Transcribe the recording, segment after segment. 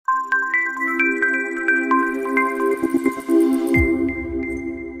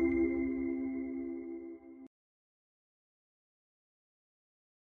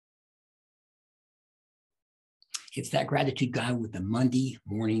It's that gratitude guy with the Monday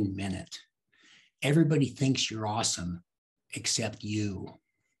morning minute. Everybody thinks you're awesome except you.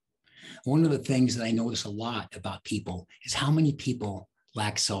 One of the things that I notice a lot about people is how many people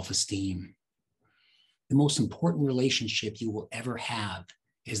lack self-esteem. The most important relationship you will ever have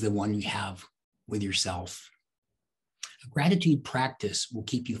is the one you have with yourself. A gratitude practice will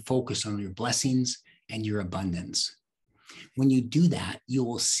keep you focused on your blessings and your abundance. When you do that, you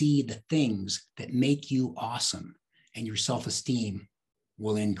will see the things that make you awesome, and your self-esteem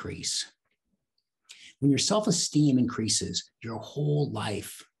will increase. When your self-esteem increases, your whole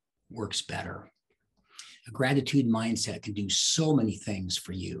life works better. A gratitude mindset can do so many things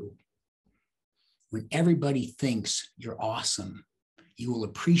for you. When everybody thinks you're awesome, you will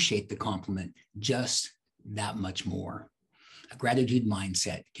appreciate the compliment just that much more. A gratitude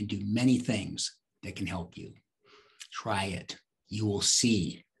mindset can do many things that can help you. Try it. You will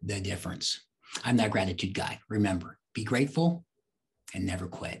see the difference. I'm that gratitude guy. Remember, be grateful and never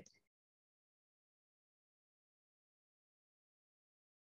quit.